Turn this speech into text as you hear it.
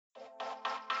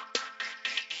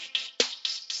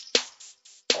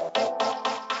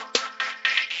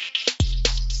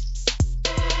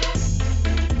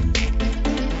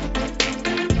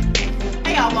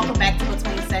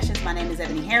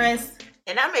Ebony Harris.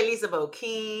 And I'm Elizabeth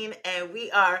Keene, and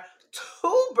we are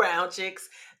two brown chicks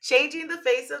changing the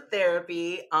face of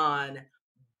therapy on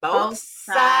both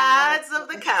sides of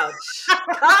the couch.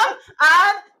 Come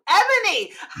on,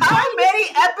 Ebony. How many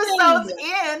episodes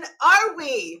in are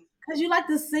we? Because you like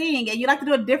to sing and you like to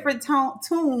do a different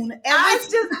tune. I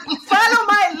just follow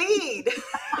my lead.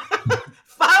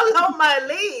 Follow my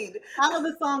lead. Follow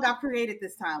the song I created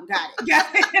this time. Got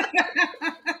it.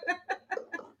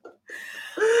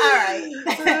 All right.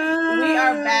 We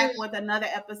are back with another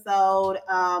episode.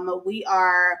 We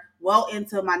are well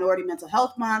into Minority Mental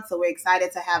Health Month, so we're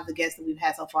excited to have the guests that we've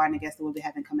had so far and the guests that we'll be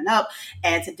having coming up.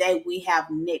 And today we have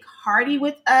Nick Hardy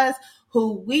with us,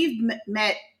 who we've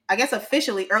met, I guess,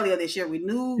 officially earlier this year. We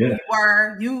knew you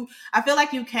were. I feel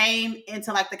like you came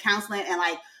into like the counseling and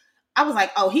like, I was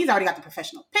like, oh, he's already got the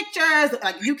professional pictures.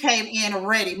 Like you came in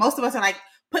ready. Most of us are like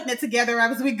putting it together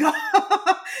as we go.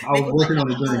 I was working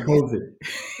on it during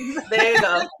COVID.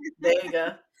 There you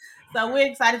go. So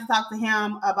we're excited to talk to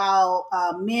him about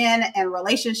men and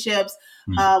relationships.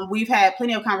 We've had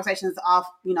plenty of conversations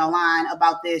line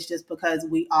about this just because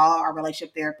we all are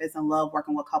relationship therapists and love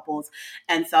working with couples.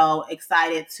 And so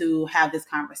excited to have this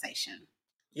conversation.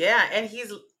 Yeah. And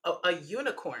he's a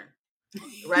unicorn,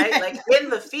 right? Like in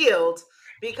the field,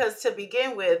 because to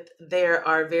begin with, there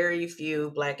are very few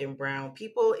Black and brown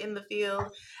people in the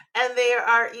field, and there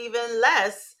are even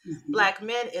less Black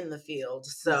men in the field.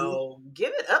 So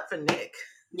give it up for Nick.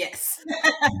 Yes.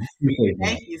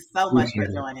 Thank you so much for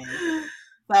joining.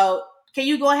 So can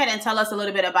you go ahead and tell us a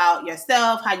little bit about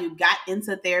yourself, how you got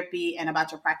into therapy, and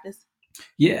about your practice?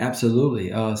 Yeah,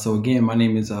 absolutely. So again, my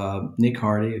name is Nick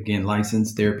Hardy, again,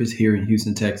 licensed therapist here in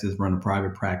Houston, Texas, run a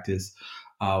private practice.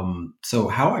 So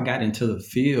how I got into the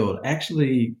field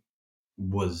actually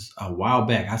was a while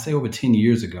back. I say over 10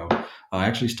 years ago. I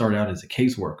actually started out as a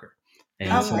caseworker.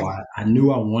 And so I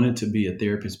knew I wanted to be a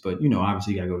therapist, but,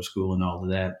 obviously you got to go to school and all of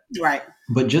that. Right.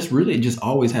 But just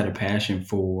always had a passion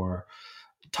for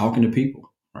talking to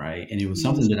people. Right. And it was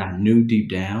something that I knew deep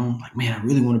down, like, man, I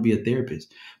really want to be a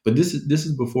therapist. But this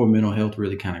is before mental health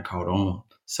really kind of caught on.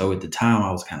 So at the time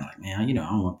I was kind of like, man, I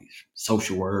don't want to be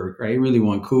social work, right? It really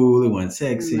wasn't cool. It wasn't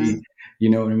sexy. Mm-hmm. You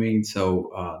know what I mean?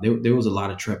 So there was a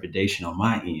lot of trepidation on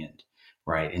my end,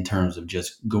 right? In terms of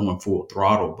just going full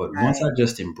throttle. But once I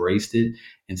just embraced it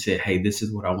and said, hey, this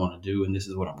is what I want to do. And this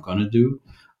is what I'm going to do.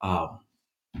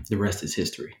 The rest is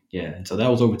history. Yeah. And so that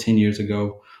was over 10 years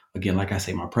ago. Again, like I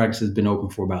say, my practice has been open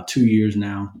for about 2 years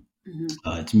now.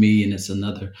 Mm-hmm. It's me and it's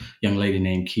another young lady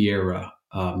named Kiera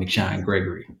McShine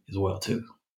Gregory as well, too.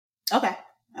 Okay.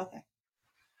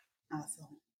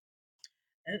 Awesome.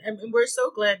 And we're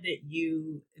so glad that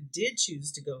you did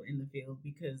choose to go in the field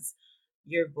because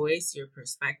your voice, your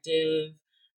perspective,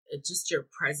 just your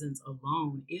presence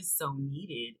alone is so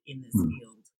needed in this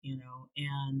field,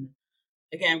 and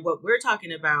again, what we're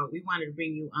talking about, we wanted to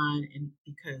bring you on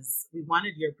because we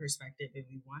wanted your perspective and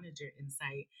we wanted your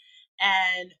insight.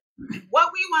 And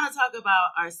what we want to talk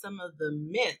about are some of the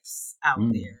myths out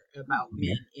there about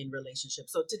men in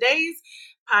relationships. So today's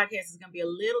podcast is going to be a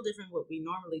little different than what we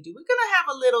normally do. We're going to have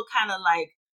a little kind of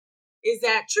like, is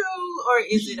that true or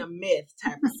is it a myth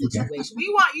type of situation? We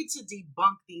want you to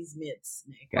debunk these myths,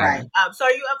 Nick. Right. So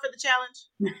are you up for the challenge?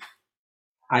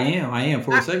 I am.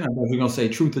 For a second, I thought you were going to say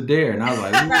truth or dare. And I was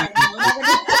like,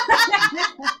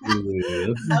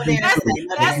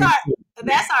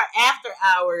 that's our after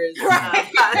hours. Right.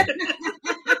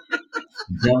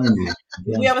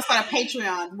 We ever start a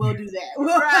Patreon, we'll do that.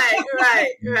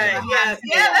 Right. Yeah,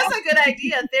 that's a good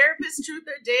idea. Therapist, truth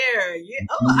or dare. Yeah.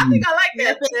 Oh, I think I like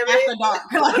that. After dark.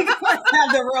 Let's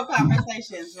have the real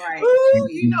conversations, right? Ooh,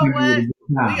 you know what?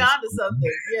 We on to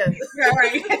something. Yes.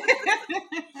 Right.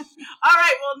 All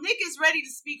right. Well, Nick is ready to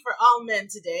speak for all men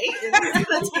today.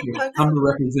 I'm the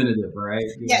representative, right?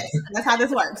 Yes, that's how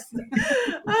this works.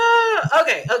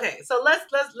 Okay. So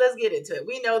let's get into it.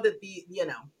 We know that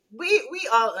we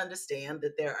all understand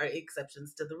that there are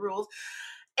exceptions to the rules,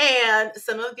 and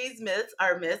some of these myths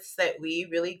are myths that we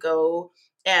really go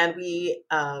and we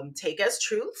take as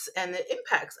truths, and it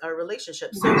impacts our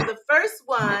relationship. So the first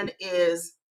one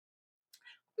is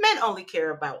men only care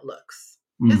about looks.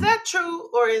 Is that true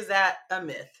or is that a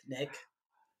myth, Nick?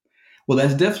 Well,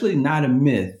 that's definitely not a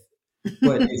myth,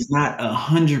 but it's not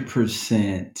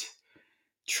 100%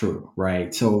 true,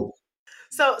 right? So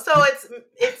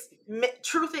it's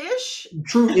truth-ish,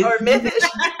 true or mythish.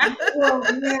 Well,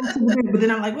 yeah, but then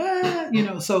I'm like,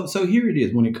 well, so here it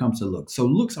is when it comes to looks. So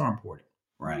looks are important,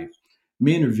 right?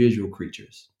 Men are visual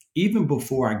creatures. Even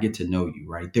before I get to know you,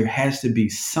 right, there has to be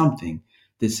something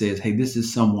that says, hey, this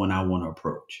is someone I want to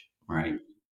approach, right?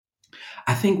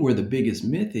 I think where the biggest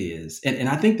myth is, and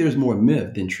I think there's more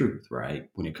myth than truth, right?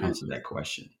 When it comes to that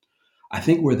question. I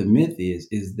think where the myth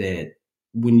is that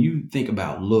when you think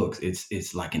about looks,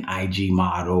 it's like an IG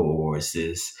model, or it's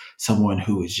this someone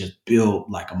who is just built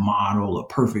like a model or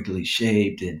perfectly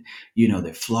shaped, and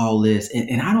they're flawless.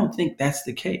 And I don't think that's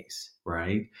the case,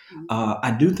 right?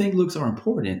 I do think looks are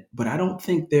important, but I don't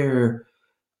think they're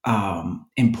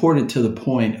important to the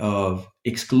point of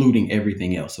excluding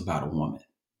everything else about a woman,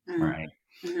 right?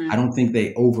 I don't think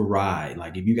they override.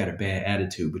 Like if you got a bad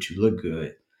attitude but you look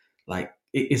good, like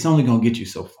it's only going to get you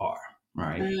so far,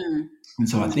 right? And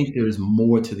so I think there's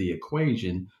more to the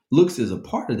equation. Looks is a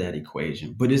part of that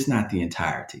equation, but it's not the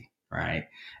entirety, right?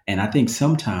 And I think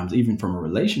sometimes, even from a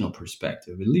relational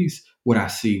perspective, at least what I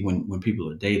see when people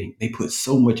are dating, they put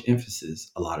so much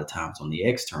emphasis a lot of times on the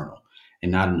external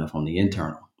and not enough on the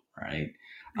internal, right?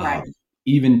 Right.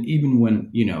 Even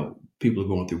when people are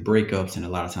going through breakups, and a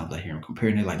lot of times I hear them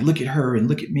comparing. They're like, "Look at her and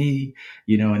look at me,"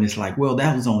 and it's like, well,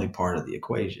 that was only part of the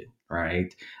equation,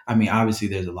 right? I mean, obviously,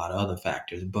 there's a lot of other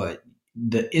factors, but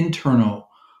the internal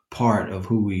part of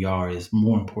who we are is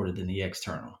more important than the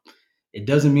external. It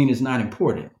doesn't mean it's not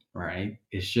important, right?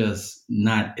 It's just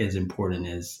not as important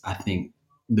as I think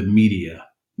the media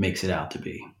makes it out to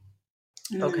be.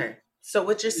 Okay. So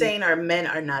what you're saying are men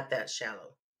are not that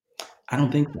shallow. I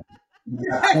don't think so.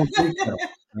 I don't think so.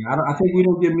 I think we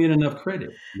don't give men enough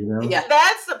credit. Yeah,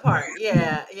 that's the part.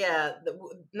 Yeah.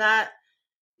 Not.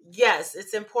 Yes,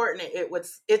 it's important.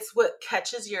 It's what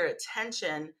catches your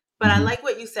attention. But I like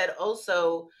what you said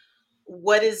also.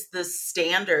 What is the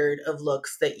standard of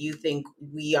looks that you think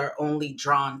we are only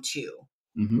drawn to,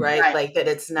 right? Like that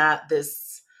it's not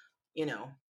this, you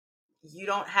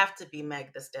don't have to be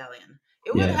Meg the Stallion.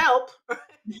 It would help.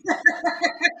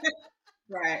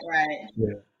 Right.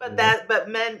 Yeah. But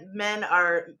men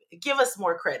are, give us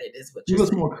more credit is what you're saying.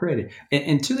 Give us more credit.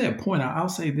 And to that point, I'll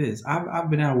say this. I've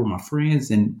been out with my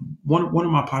friends, and one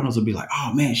of my partners will be like,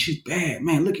 "Oh man, she's bad.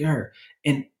 Man, look at her."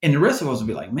 And the rest of us will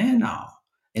be like, "Man, no."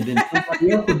 And then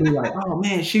somebody else will be like, "Oh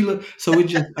man, she look." So it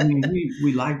just, I mean,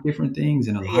 we like different things,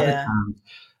 and a lot of times,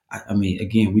 I mean,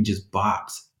 again, we just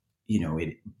box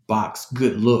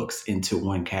good looks into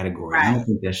one category. Right. I don't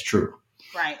think that's true.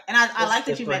 Right. And I like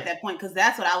that you made that point, because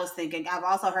that's what I was thinking. I've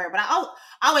also heard, but I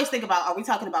always think about, are we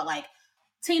talking about like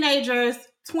teenagers,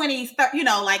 20s, 30,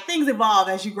 like things evolve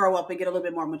as you grow up and get a little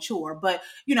bit more mature. But,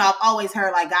 I've always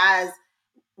heard like guys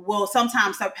will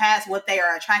sometimes surpass what they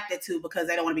are attracted to because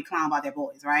they don't want to be clowned by their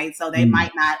boys, right? So they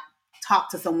might not talk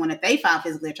to someone that they find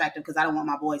physically attractive because I don't want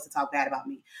my boys to talk bad about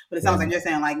me. But it sounds like you're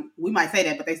saying like, we might say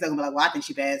that, but they still gonna be like, well, I think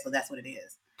she's bad, so that's what it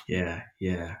is. Yeah.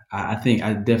 I think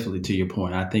I definitely, to your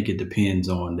point, I think it depends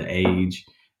on the age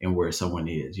and where someone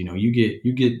is.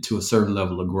 You get to a certain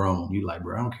level of grown, you like,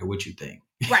 bro, I don't care what you think.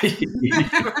 Right.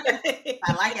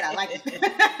 I like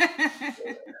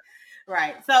it.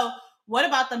 Right. So what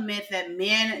about the myth that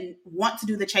men want to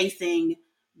do the chasing,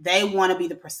 they want to be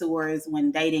the pursuers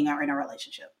when dating or in a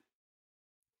relationship?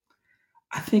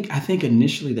 I think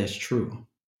initially that's true,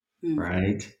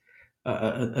 right?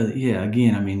 Yeah.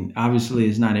 Again, I mean, obviously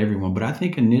it's not everyone, but I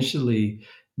think initially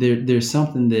there's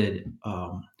something that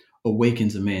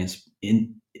awakens a man's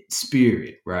in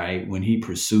spirit, right, when he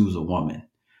pursues a woman.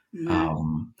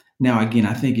 Now, again,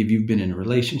 I think if you've been in a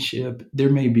relationship, there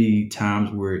may be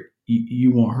times where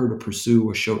you want her to pursue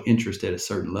or show interest at a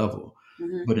certain level,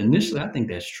 but initially, I think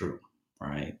that's true,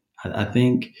 right? I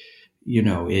think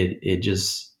it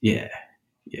just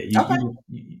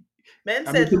Men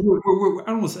I said, don't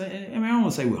want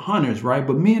to say we're hunters, right?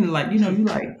 But men are like, you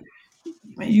like,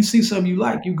 man, you see something you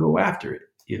like, you go after it,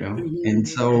 And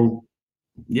so,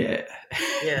 yeah.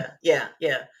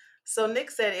 So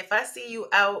Nick said, if I see you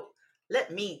out,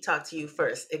 let me talk to you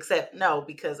first. Except no,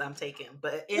 because I'm taken.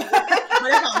 But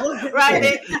right,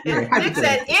 Nick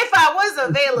said, if I was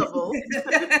available,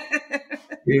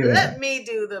 let me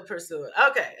do the pursuit.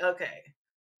 Okay.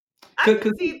 I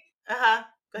can see. Go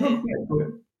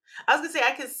ahead. I was gonna say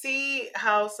I could see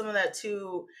how some of that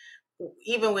too,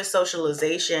 even with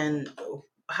socialization,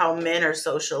 how men are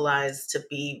socialized to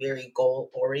be very goal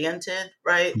oriented,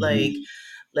 right? Like,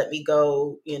 let me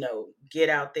go, get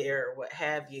out there, what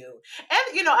have you.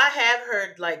 And I have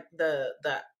heard like the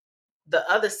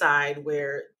other side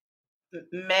where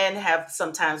men have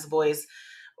sometimes voiced,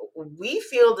 we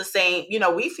feel the same,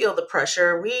 we feel the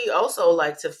pressure. We also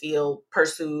like to feel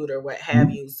pursued or what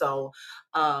have you. So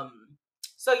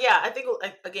yeah, I think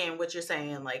again, what you're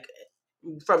saying, like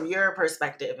from your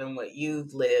perspective and what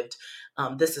you've lived,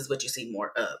 this is what you see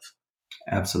more of.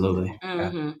 Absolutely.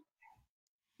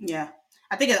 Yeah.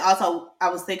 I think it also, I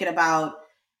was thinking about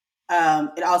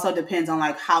It also depends on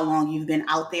like how long you've been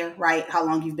out there, right? How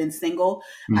long you've been single.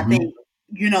 I Mm-hmm. think,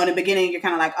 in the beginning, you're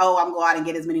kind of like, oh, I'm going to go out and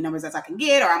get as many numbers as I can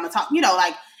get, or I'm going to talk,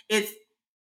 like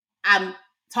I'm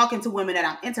talking to women that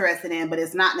I'm interested in, but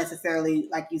it's not necessarily,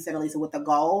 like you said, Elisa, with the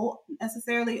goal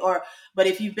necessarily. But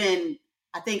if you've been,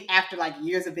 I think after like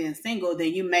years of being single,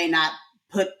 then you may not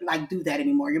do that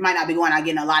anymore. You might not be going out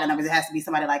getting a lot of numbers. It has to be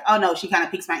somebody like, oh no, she kind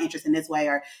of piques my interest in this way,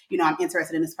 or, I'm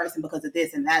interested in this person because of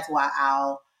this, and that's why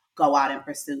I'll go out and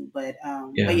pursue. But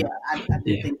yeah, I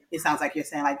do think it sounds like you're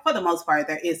saying, like, for the most part,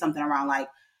 there is something around like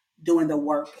doing the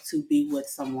work to be with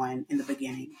someone in the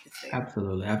beginning.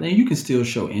 Absolutely. I think you can still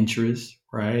show interest,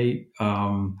 right?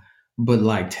 But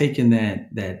like taking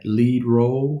that lead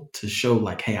role to show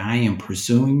like, hey, I am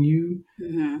pursuing you.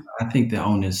 Mm-hmm. I think the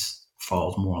onus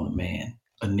falls more on the man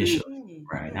initially. Mm-hmm.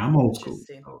 Right. Now I'm old school.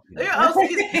 So, You're old school.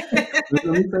 Let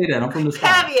me say that. I'm from the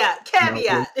South.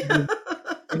 Caveat.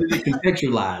 You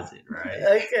contextualize it,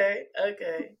 right?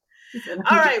 Okay.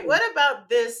 All right. What about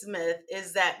this myth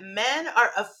is that men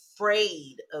are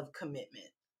afraid of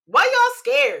commitment? Why y'all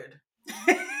scared?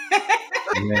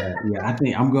 yeah. I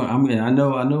think I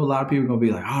know a lot of people are gonna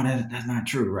be like, oh, that's not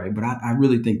true, right? But I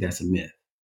really think that's a myth,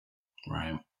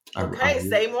 right? Okay,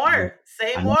 say more.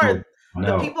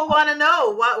 The people want to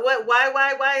know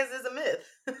why is this a myth?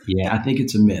 Yeah, I think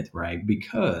it's a myth, right?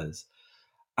 Because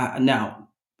now,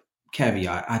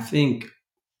 caveat, I think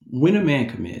when a man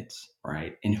commits,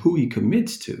 right, and who he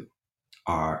commits to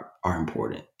are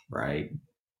important, right?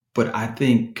 But I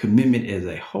think commitment as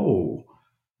a whole,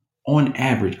 on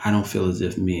average, I don't feel as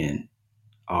if men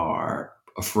are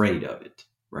afraid of it,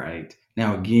 right?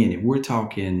 Now, again, if we're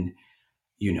talking,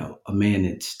 a man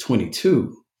that's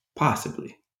 22,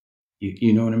 possibly,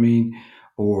 you know what I mean?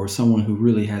 Or someone who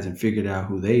really hasn't figured out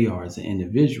who they are as an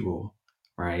individual,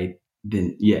 right?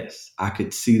 Then yes, I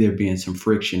could see there being some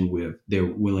friction with their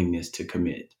willingness to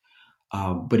commit.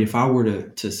 But if I were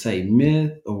to say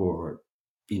myth or,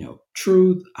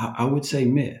 truth, I would say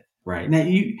myth, right? Now,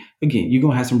 you're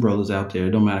going to have some brothers out there.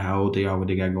 It don't matter how old they are, what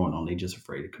they got going on. They just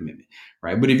afraid of commitment,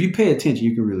 right? But if you pay attention,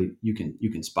 you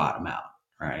can spot them out,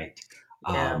 right?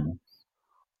 Yeah.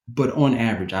 But on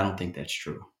average, I don't think that's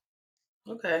true.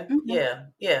 Okay.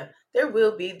 Yeah. There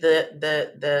will be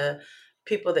the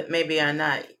people that maybe are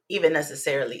not even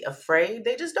necessarily afraid.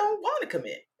 They just don't want to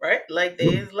commit, right? Like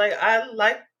I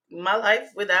like my life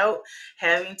without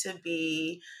having to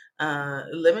be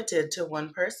limited to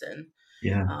one person.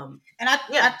 Yeah. And I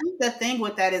think the thing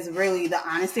with that is really the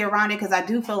honesty around it, because I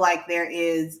do feel like there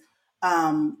is,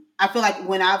 I feel like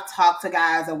when I've talked to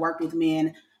guys or worked with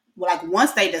men, like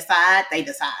once they decide,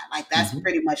 like that's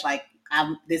pretty much like,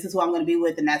 this is who I'm going to be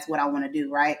with, and that's what I want to do,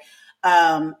 right?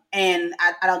 And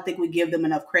I don't think we give them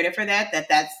enough credit for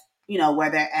that's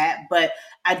where they're at. But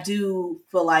I do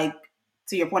feel like,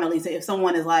 to your point, Elisa, if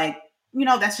someone is like,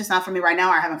 that's just not for me right now,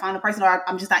 or I haven't found a person, or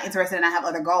I'm just not interested and I have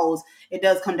other goals, it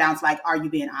does come down to like, are you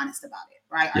being honest about it,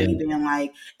 right? Are you being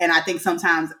like, and I think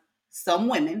sometimes some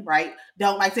women, right,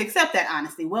 don't like to accept that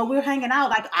honesty. Well, we're hanging out,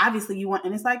 like obviously you want,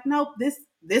 and it's like, nope, this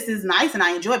is nice and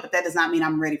I enjoy it, but that does not mean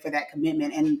I'm ready for that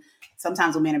commitment. And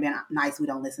sometimes when men are being nice, we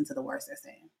don't listen to the words they're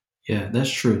saying. Yeah,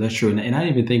 that's true. And I didn't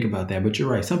even think about that, but you're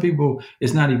right. Some people,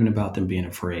 it's not even about them being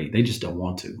afraid. They just don't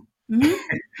want to.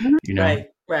 Mm-hmm.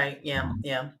 Right. Yeah.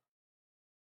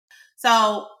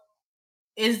 So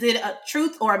is it a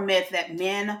truth or a myth that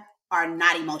men are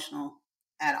not emotional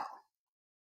at all?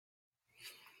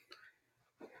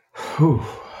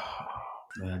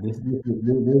 This is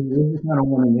kind of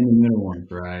one of the middle ones,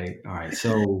 right? All right.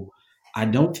 So I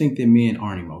don't think that men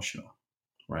aren't emotional,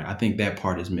 right? I think that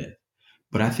part is myth.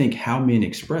 But I think how men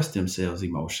express themselves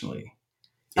emotionally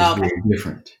is very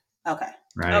different. Okay.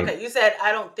 Right. Okay. You said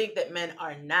I don't think that men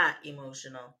are not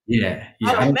emotional. Yeah.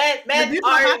 Okay, men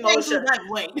are emotional.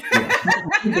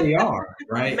 They are,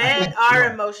 right? Men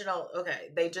are emotional.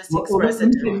 Okay. They just express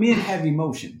it. Men have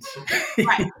emotions.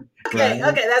 Right. Okay.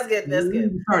 Right? Okay. That's good.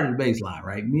 We started the baseline,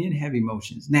 right? Men have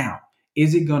emotions. Now,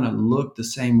 is it going to look the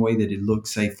same way that it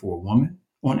looks, say, for a woman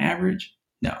on average?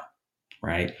 No.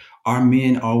 Right? Are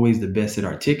men always the best at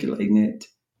articulating it?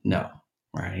 No.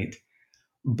 Right?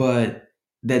 But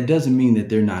that doesn't mean that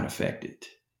they're not affected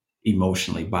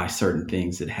emotionally by certain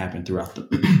things that happen throughout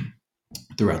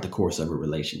the course of a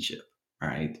relationship.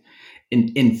 Right?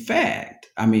 In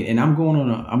fact, I mean, and I'm going on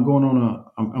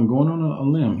a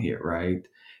limb here, right?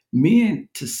 Men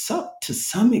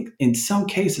in some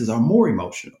cases are more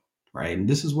emotional, right? And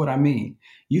this is what I mean.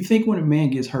 You think when a man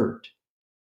gets hurt,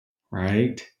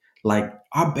 right? Like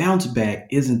our bounce back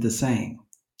isn't the same,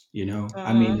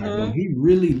 I mean, like when he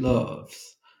really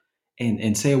loves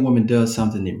and say a woman does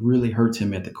something that really hurts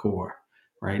him at the core,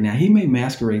 right? Now he may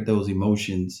masquerade those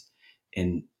emotions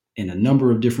in a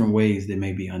number of different ways that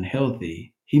may be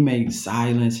unhealthy. He may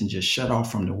silence and just shut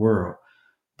off from the world.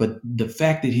 But the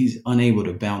fact that he's unable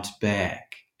to bounce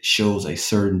back shows a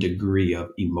certain degree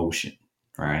of emotion,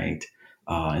 right?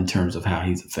 In terms of how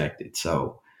he's affected.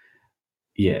 So,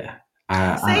 yeah.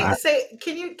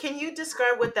 Can you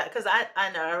describe what that, because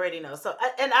I know, I already know. So,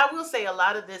 and I will say a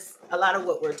lot of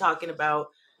what we're talking about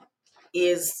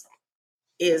is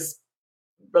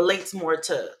relates more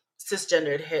to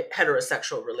cisgendered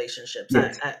heterosexual relationships.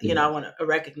 Yes. I want to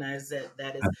recognize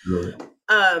that is, Absolutely.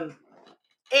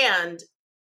 And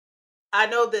I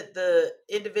know that the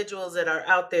individuals that are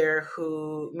out there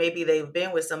who maybe they've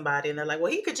been with somebody and they're like,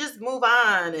 well, he could just move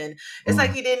on, and it's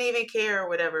like he didn't even care or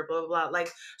whatever, blah, blah, blah.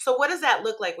 Like, so what does that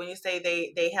look like when you say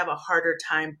they have a harder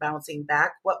time bouncing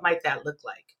back? What might that look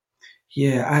like?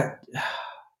 Yeah,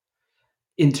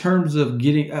 in terms of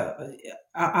getting,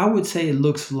 I would say it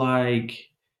looks like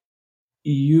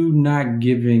you not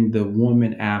giving the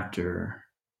woman after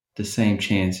the same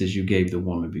chance as you gave the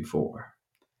woman before,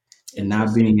 and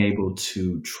not being able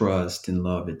to trust and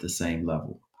love at the same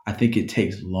level. I think it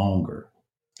takes longer.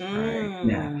 Right.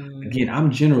 Now, again, I'm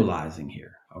generalizing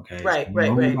here. Okay. Right, So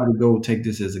right. Nobody go take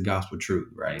this as a gospel truth,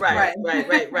 right? Right.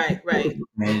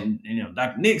 And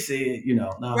Dr. Nick said,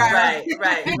 no. Right.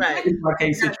 Cut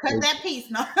that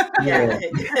piece, no. Yeah.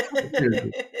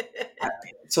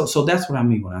 So that's what I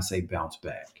mean when I say bounce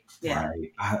back. Yeah.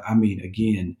 Right. I mean,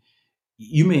 again,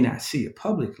 you may not see it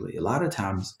publicly. A lot of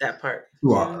times, that part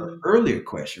to our earlier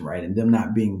question, right, and them not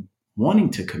wanting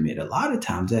to commit. A lot of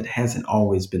times that hasn't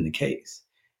always been the case.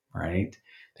 Right?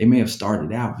 They may have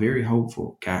started out very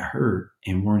hopeful, got hurt,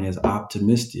 and weren't as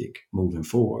optimistic moving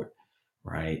forward.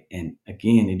 Right? And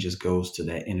again, it just goes to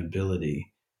that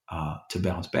inability to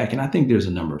bounce back. And I think there's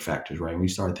a number of factors, right? When you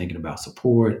start thinking about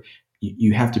support,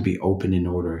 you have to be open in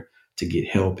order to get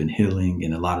help and healing.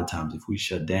 And a lot of times, if we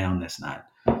shut down, that's not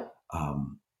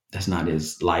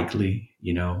as likely,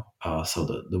 so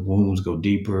the wounds go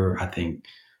deeper. I think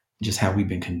just how we've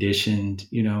been conditioned,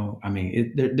 I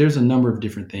mean, there's a number of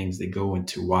different things that go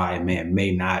into why a man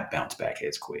may not bounce back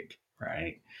as quick,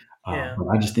 right? But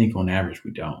I just think on average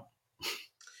we don't.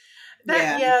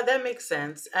 That makes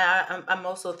sense. I'm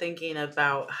also thinking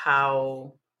about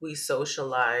how we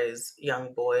socialize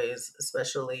young boys,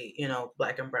 especially,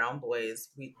 Black and brown boys,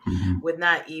 with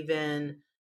not even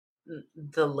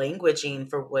the languaging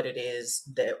for what it is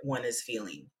that one is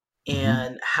feeling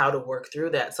and how to work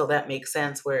through that. So that makes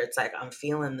sense, where it's like, I'm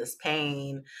feeling this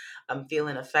pain, I'm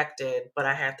feeling affected, but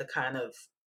I have to kind of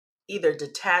either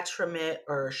detach from it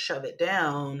or shove it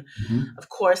down. Of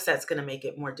course, that's going to make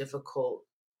it more difficult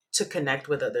to connect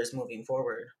with others moving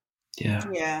forward.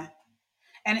 Yeah.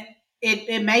 And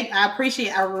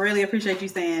I really appreciate you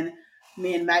saying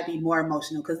men might be more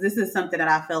emotional, because this is something that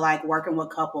I feel like working with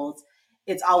couples,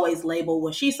 it's always labeled,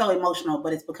 well, she's so emotional,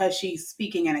 but it's because she's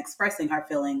speaking and expressing her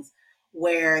feelings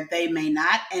where they may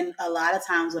not. And a lot of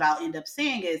times what I'll end up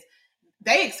seeing is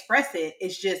they express it,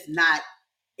 it's just not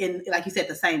in, like you said,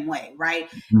 the same way, right?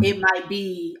 It might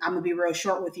be, I'm gonna be real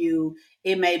short with you.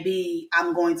 It may be,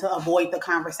 I'm going to avoid the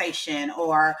conversation,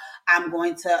 or I'm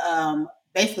going to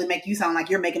basically make you sound like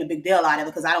you're making a big deal out of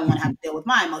it because I don't want to have to deal with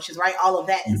my emotions, right? All of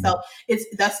that. And so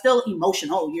that's still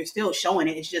emotional. You're still showing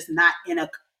it. It's just not in a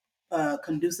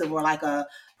conducive or like a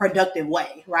productive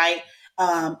way, right?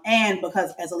 And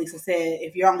because, as Elisa said,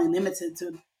 if you're only limited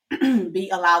to be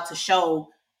allowed to show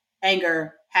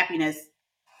anger, happiness,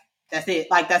 that's it.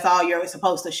 Like, that's all you're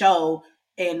supposed to show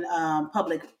in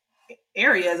public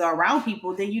areas or around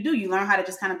people, then you learn how to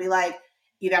just kind of be like,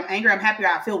 either I'm angry, I'm happy, or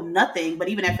I feel nothing. But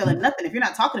even at feeling nothing, if you're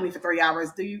not talking to me for 3 hours,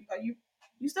 are you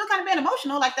still kind of being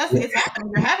emotional? Like, it's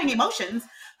happening. You're having emotions,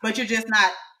 but you're just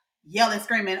not yelling,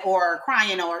 screaming, or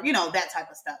crying, or that type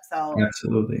of stuff. So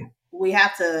absolutely, we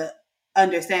have to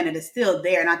understand that it's still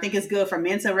there. And I think it's good for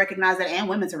men to recognize that and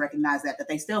women to recognize that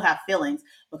they still have feelings,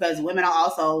 because women are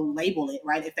also label it,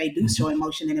 right? If they do show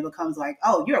emotion, then it becomes like,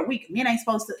 oh, you're weak. Men ain't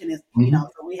supposed to, and it's,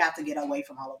 so we have to get away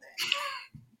from all of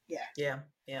that. Yeah.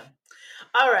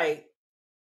 All right.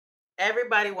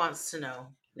 Everybody wants to know,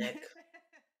 Nick.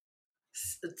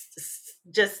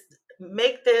 Just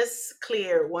make this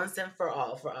clear once and for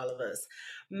all of us.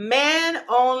 Men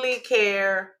only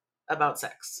care about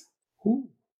sex. Ooh.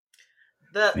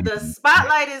 The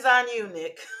spotlight is on you,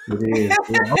 Nick. It is.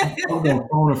 I'm going to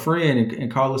phone a friend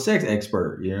and call a sex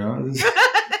expert,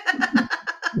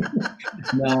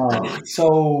 No.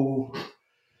 So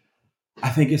I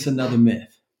think it's another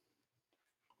myth.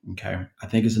 Okay. I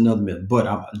think it's another myth, but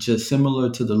I'm just similar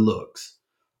to the looks.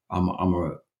 I'm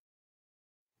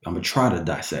gonna try to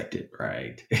dissect it,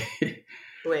 right?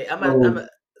 Wait, So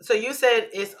so you said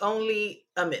it's only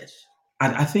a myth.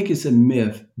 I think it's a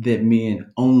myth that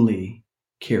men only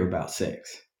care about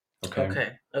sex. Okay. Okay.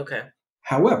 Okay.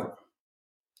 However,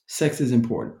 sex is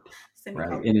important, right?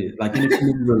 Semicolon. And it, like in a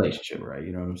committed relationship, right?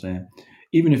 You know what I'm saying?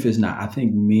 Even if it's not, I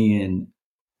think men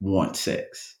want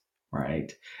sex,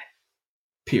 right?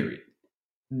 Period.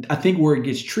 I think where it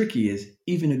gets tricky is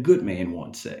even a good man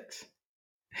wants sex,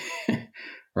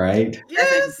 right?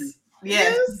 That's interesting. Yes.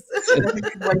 Yes. Yes. That's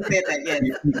interesting what you said that.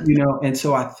 Yes. You know, and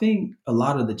so I think a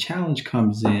lot of the challenge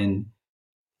comes in,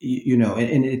 you know,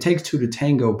 and it takes two to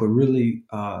tango, but really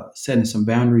setting some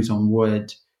boundaries on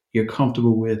what you're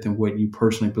comfortable with and what you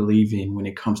personally believe in when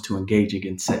it comes to engaging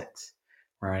in sex,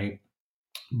 right?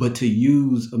 But to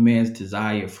use a man's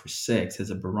desire for sex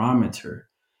as a barometer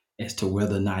as to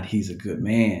whether or not he's a good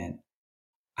man,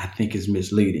 I think is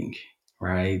misleading,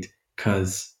 right?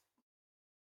 Because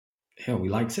hell, we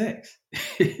like sex.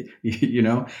 You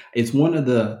know, it's one of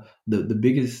the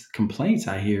biggest complaints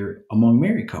I hear among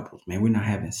married couples. Man, we're not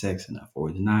having sex enough, or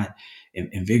it's not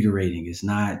invigorating. It's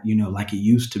not, you know, like it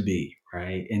used to be,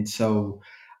 right? And so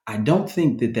I don't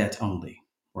think that that's only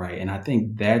right, and I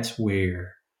think that's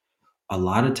where a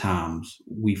lot of times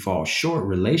we fall short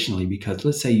relationally, because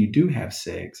let's say you do have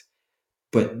sex,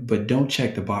 but don't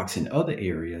check the box in other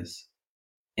areas,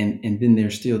 and then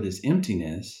there's still this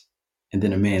emptiness, and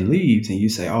then a man leaves and you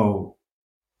say, oh,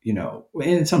 you know,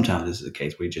 and sometimes this is the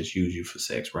case where he just use you for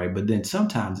sex, right? But then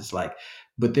sometimes it's like,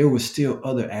 but there was still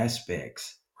other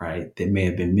aspects, right, that may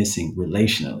have been missing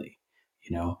relationally,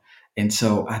 you know. And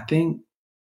so I think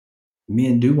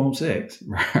men do want sex,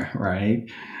 right?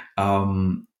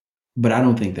 um but I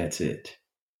don't think that's it.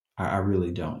 I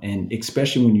really don't. And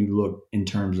especially when you look in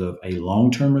terms of a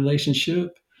long-term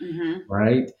relationship, Mm-hmm.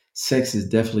 right, sex is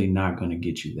definitely not going to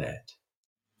get you that.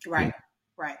 You Right. know,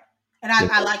 Right. And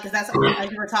I like, because that's,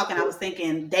 as you were talking, I was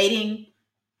thinking dating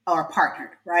or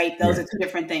partnered, right? Those are right, two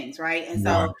different things, right? And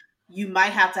right. so you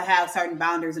might have to have certain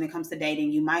boundaries when it comes to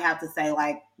dating. You might have to say,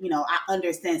 like, you know, I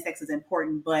understand sex is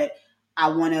important, but I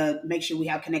want to make sure we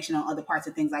have connection on other parts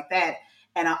and things like that.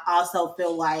 And I also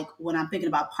feel like when I'm thinking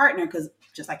about partner, because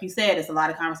just like you said, it's a lot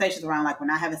of conversations around like we're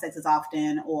not having sex as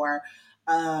often, or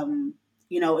um,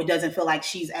 you know, it doesn't feel like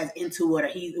she's as into it, or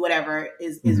he's whatever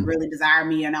is Mhm. really desiring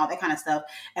me and all that kind of stuff.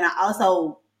 And I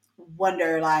also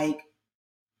wonder, like,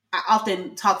 I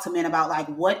often talk to men about like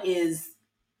what is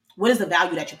the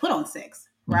value that you put on sex,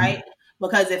 right? Mhm.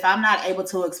 Because if I'm not able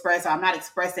to express, or I'm not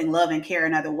expressing love and care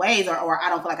in other ways, or I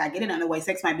don't feel like I get it in other ways,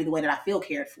 sex might be the way that I feel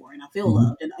cared for and I feel Mhm.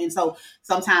 loved. And so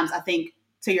sometimes I think,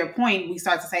 to your point, we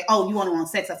start to say, oh, you only want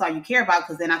sex, that's all you care about,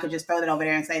 because then I could just throw that over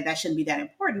there and say that shouldn't be that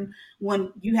important,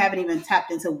 when you haven't even tapped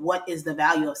into what is the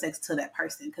value of sex to that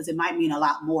person, because it might mean a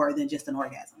lot more than just an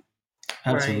orgasm.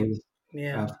 Right. Absolutely.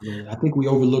 Yeah. Absolutely. I think we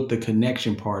overlook the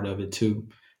connection part of it too,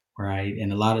 right?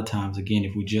 And a lot of times, again,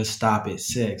 if we just stop at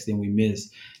sex, then we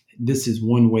miss this is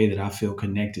one way that I feel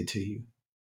connected to you.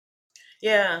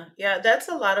 Yeah. Yeah. That's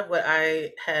a lot of what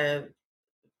I have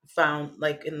found,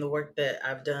 like in the work that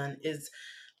I've done, is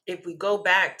if we go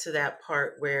back to that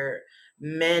part where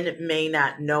men may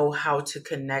not know how to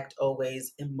connect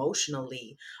always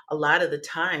emotionally, a lot of the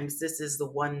times this is the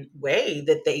one way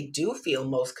that they do feel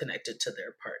most connected to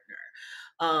their partner.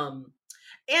 Um,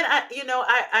 and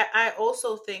I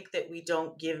also think that we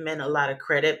don't give men a lot of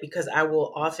credit, because I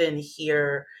will often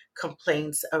hear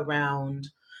complaints around,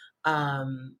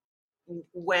 um,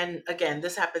 when again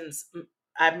this happens.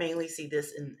 I mainly see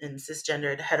this in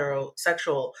cisgendered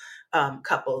heterosexual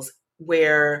couples,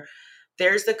 where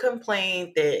there's the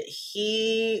complaint that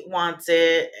he wants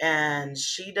it and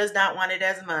she does not want it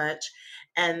as much,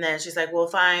 and then she's like, well,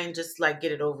 fine, just like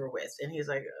get it over with, and he's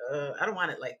like, I don't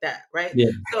want it like that, right?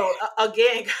 Yeah. So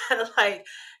again, kind of like,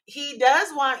 he does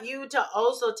want you to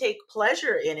also take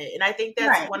pleasure in it, and I think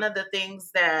that's Right. one of the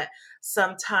things that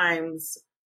sometimes,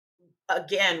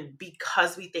 again,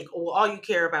 because we think, oh, all you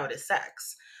care about is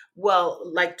sex. Well,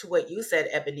 like to what you said,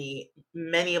 Ebony,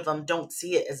 many of them don't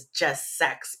see it as just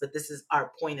sex, but this is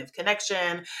our point of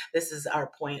connection. This is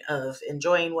our point of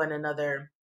enjoying one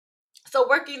another. So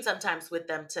working sometimes with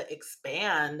them to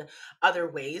expand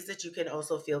other ways that you can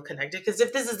also feel connected. Because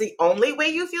if this is the only way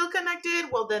you feel connected,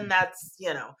 well, then that's,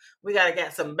 we got to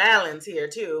get some balance here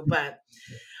too. But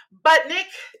Nick,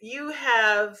 you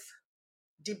have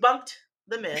debunked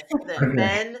the myth that Okay.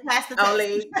 men That's the test.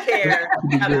 only care To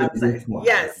be good about at this sex. part.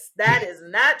 Yes, that is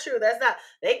not true. That's not,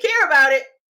 they care about it,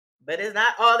 but it's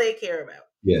not all they care about.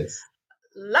 Yes.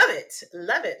 Love it.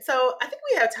 Love it. So I think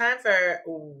we have time for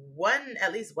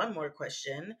at least one more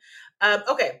question.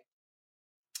 Okay.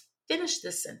 Finish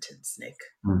this sentence, Nick.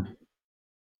 Mm.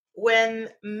 When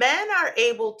men are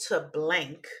able to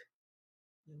blank,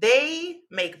 they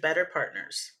make better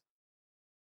partners.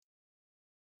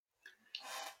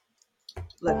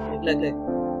 Look. I had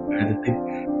to think.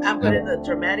 I'm putting the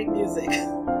dramatic music.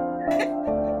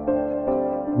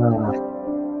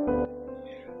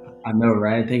 I know,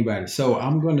 right? Think about it. So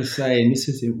I'm going to say, and this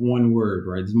isn't one word,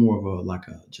 right? It's more of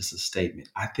just a statement.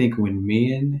 I think when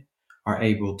men are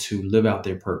able to live out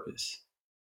their purpose,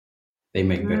 they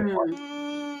make better partners.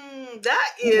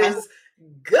 That is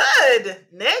good,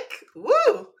 Nick.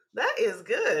 Woo! That is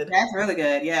good. That's really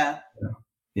good. Yeah.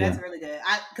 Yeah. That's really good.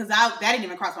 Because that didn't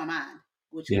even cross my mind,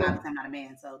 which obviously I'm not a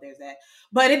man, so there's that.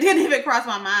 But it didn't even cross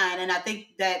my mind, and I think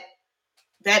that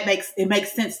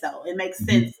makes sense though. It makes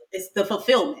sense. It's the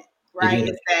fulfillment, right?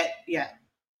 It's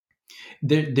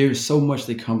that, There's so much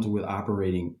that comes with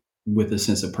operating with a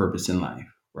sense of purpose in life,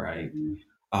 right?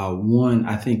 One,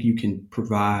 I think you can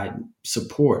provide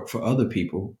support for other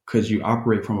people because you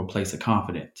operate from a place of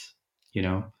confidence,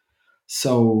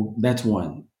 So that's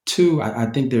one. Two, I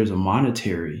think there's a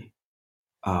monetary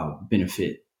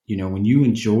benefit. When you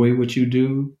enjoy what you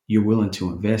do, you're willing to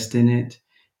invest in it,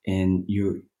 and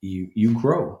you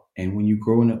grow. And when you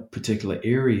grow in a particular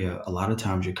area, a lot of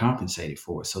times you're compensated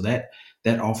for it. So that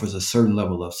offers a certain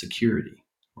level of security,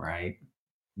 right?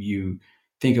 You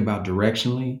think about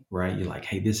directionally, right? You're like,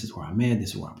 hey, this is where I'm at. This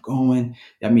is where I'm going.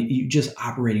 I mean, you're just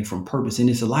operating from purpose. And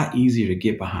it's a lot easier to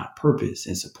get behind purpose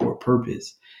and support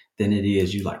purpose than it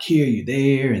is you like here, you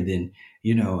there, and then,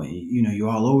 you're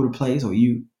all over the place, or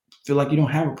you feel like you don't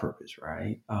have a purpose,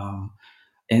 right?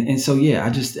 And so, yeah,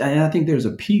 I think there's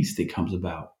a peace that comes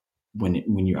about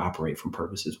when you operate from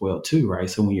purpose as well, too, right?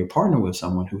 So when you partner with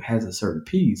someone who has a certain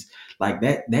peace, like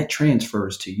that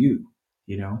transfers to you,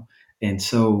 and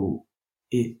so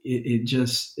it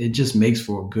just makes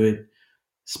for a good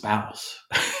spouse,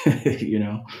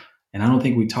 And I don't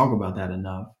think we talk about that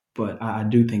enough, but I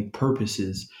do think purpose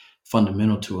is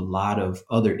fundamental to a lot of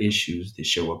other issues that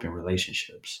show up in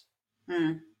relationships.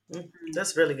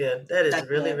 That's really good. That's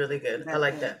really, really good. I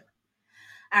like that.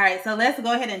 All right, so let's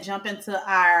go ahead and jump into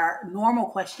our normal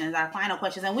questions, our final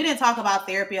questions. And we didn't talk about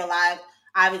therapy a lot.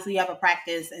 Obviously, you have a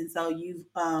practice, and so you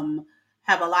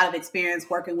have a lot of experience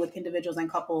working with individuals and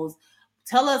couples.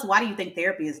 Tell us, why do you think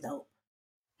therapy is dope?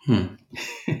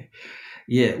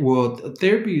 Yeah, well,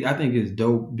 therapy I think is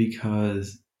dope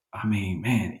because, I mean,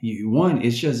 man,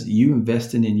 it's just you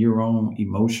investing in your own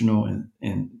emotional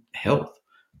and health,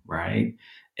 right?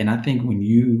 And I think when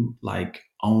you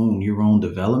own your own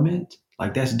development,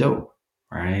 that's dope,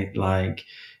 right? Like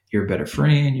you're a better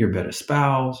friend, you're a better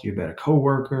spouse, you're a better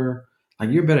coworker,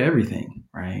 you're better everything,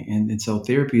 right? And so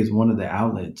therapy is one of the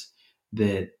outlets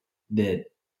that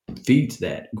feeds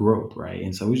that growth, right?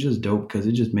 And so it's just dope because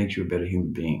it just makes you a better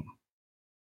human being.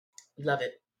 Love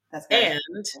it. That's great.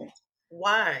 And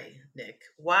why, Nick?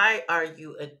 Why are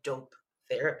you a dope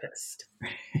therapist?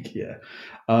 Yeah.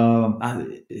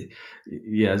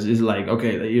 It's like,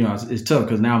 okay, it's tough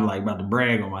because now I'm about to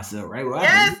brag on myself, right? Well,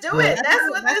 yes, do it. That's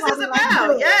what this is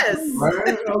about. Yes.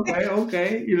 Right?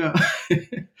 Okay.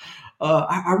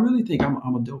 I really think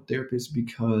I'm a dope therapist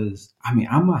because,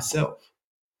 I'm myself,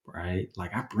 right?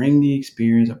 I bring the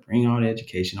experience, I bring all the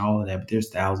education, all of that, but there's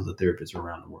thousands of therapists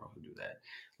around the world who do that.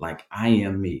 I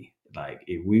am me.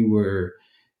 If we were,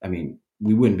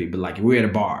 we wouldn't be, but if we're at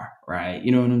a bar, right?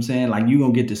 You know what I'm saying? You're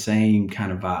going to get the same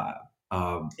kind of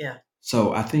vibe. Yeah.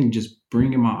 So I think just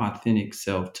bringing my authentic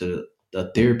self to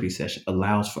the therapy session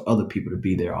allows for other people to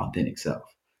be their authentic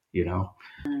self,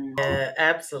 Yeah,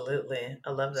 absolutely.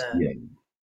 I love that.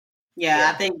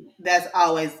 Yeah, I think that's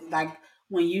always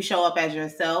when you show up as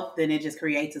yourself, then it just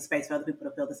creates a space for other people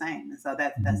to feel the same. And so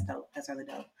that's dope. That's really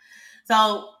dope.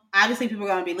 So obviously people are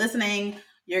going to be listening.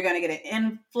 You're going to get an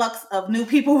influx of new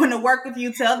people want to work with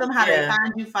you. Tell them how they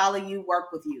find you, follow you,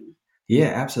 work with you. Yeah,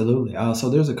 absolutely. So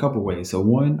there's a couple ways. So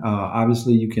one,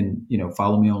 obviously you can,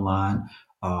 follow me online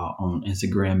on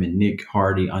Instagram at Nick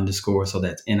Hardy _. So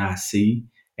that's NICHARDY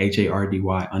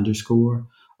 _.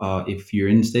 If you're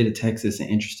in the state of Texas and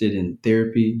interested in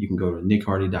therapy, you can go to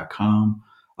nickhardy.com.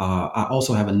 I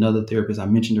also have another therapist. I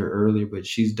mentioned her earlier, but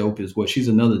she's dope as well. She's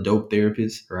another dope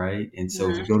therapist, right? And so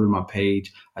if you go to my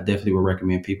page, I definitely would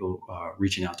recommend people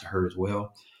reaching out to her as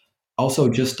well. Also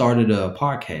just started a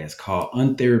podcast called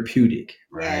Untherapeutic,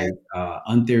 right?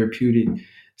 Untherapeutic.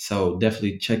 So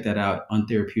definitely check that out,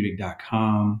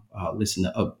 untherapeutic.com. Listen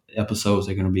to episodes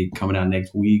that are going to be coming out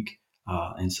next week.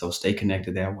 And so stay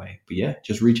connected that way. But yeah,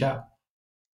 just reach out.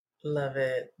 Love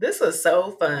it. This was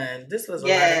so fun. This was a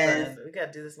lot of fun. We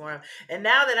got to do this more. And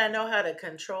now that I know how to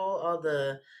control all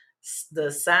the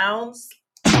sounds,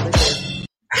 it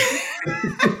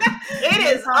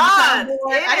is on. on board.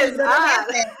 It I didn't is know on.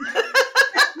 that.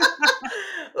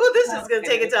 Oh, this is going to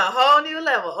take it to a whole new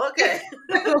level. Okay.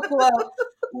 Well,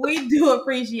 we do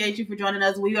appreciate you for joining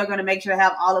us. We are going to make sure to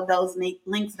have all of those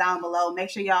links down below. Make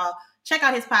sure y'all check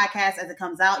out his podcast as it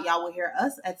comes out. Y'all will hear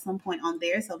us at some point on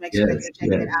there, so make sure that you're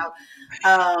checking it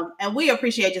out. And we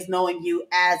appreciate just knowing you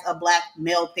as a Black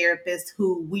male therapist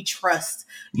who we trust,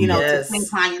 to send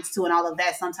clients to and all of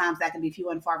that. Sometimes that can be few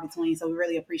and far between. So we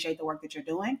really appreciate the work that you're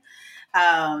doing.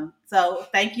 So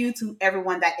thank you to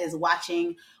everyone that is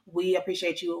watching. We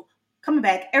appreciate you coming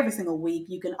back every single week.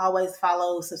 You can always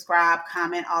follow, subscribe,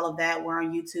 comment, all of that. We're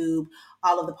on YouTube,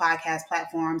 all of the podcast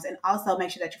platforms. And also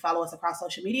make sure that you follow us across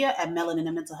social media at Melanin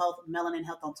and Mental Health, Melanin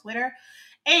Health on Twitter.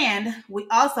 And we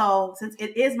also, since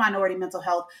it is Minority Mental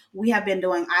Health, we have been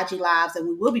doing IG Lives, and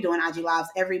we will be doing IG Lives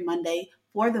every Monday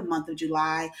for the month of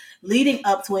July, leading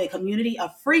up to a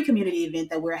free community event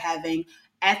that we're having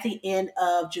at the end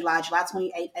of July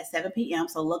 28th at 7 p.m.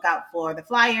 So look out for the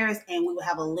flyers, and we will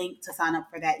have a link to sign up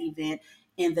for that event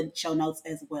in the show notes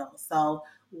as well. So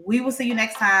we will see you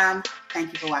next time.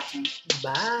 Thank you for watching.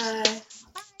 Bye.